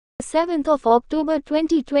7th of October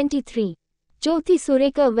 2023. Jyothi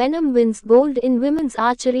Surekha Vennam wins gold in women's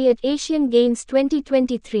archery at Asian Games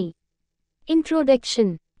 2023.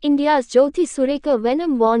 Introduction. India's Jyothi Surekha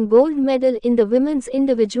Vennam won gold medal in the women's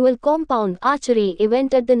individual compound archery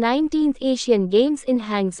event at the 19th Asian Games in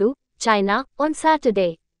Hangzhou, China, on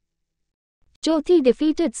Saturday. Jyothi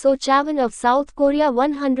defeated Chaewon of South Korea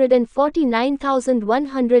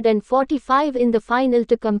 149,145 in the final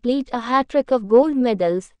to complete a hat-trick of gold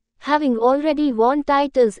medals, having already won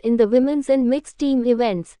titles in the women's and mixed team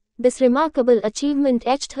events. This remarkable achievement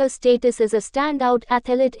etched her status as a standout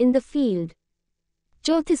athlete in the field.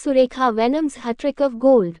 Jyothi Surekha Vennam's hattrick of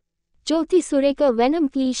gold. Jyothi Surekha Vennam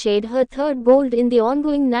cliched her third gold in the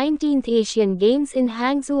ongoing 19th Asian Games in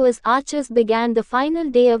Hangzhou as archers began the final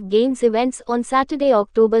day of Games events on Saturday,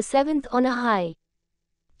 October 7th on a high.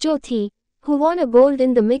 Jyothi, who won a gold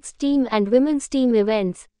in the mixed team and women's team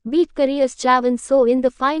events, beat Korea's Chaewon in the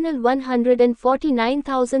final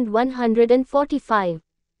 149,145.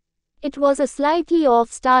 It was a slightly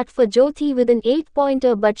off start for Jyothi with an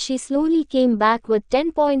 8-pointer, but she slowly came back with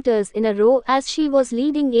 10 pointers in a row as she was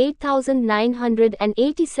leading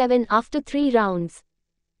 8,987 after 3 rounds.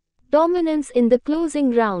 Dominance in the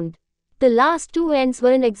closing round. The last 2 ends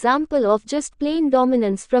were an example of just plain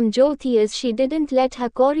dominance from Jyothi as she didn't let her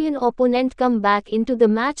Korean opponent come back into the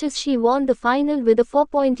match as she won the final with a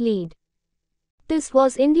 4-point lead. This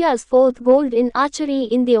was India's 4th gold in archery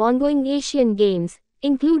in the ongoing Asian Games,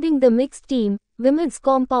 including the mixed team, women's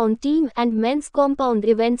compound team and men's compound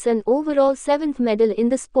events, and overall 7th medal in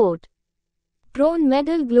the sport. Bronze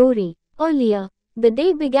medal glory. Earlier, the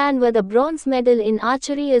day began with a bronze medal in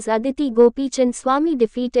archery as Aditi Gopichandswamy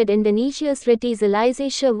defeated Indonesia's Riti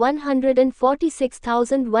Zalizasha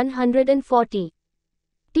 146,140.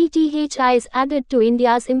 TTHIs added to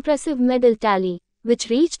India's impressive medal tally, which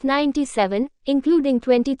reached 97, including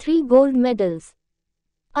 23 gold medals.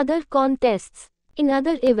 Other contests. In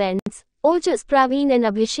other events, Ojas Praveen and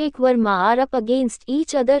Abhishek Verma are up against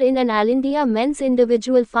each other in an All India men's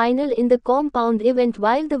individual final in the compound event,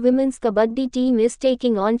 while the women's Kabaddi team is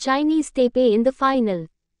taking on Chinese Taipei in the final.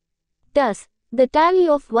 Thus, the tally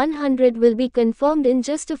of 100 will be confirmed in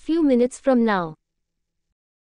just a few minutes from now.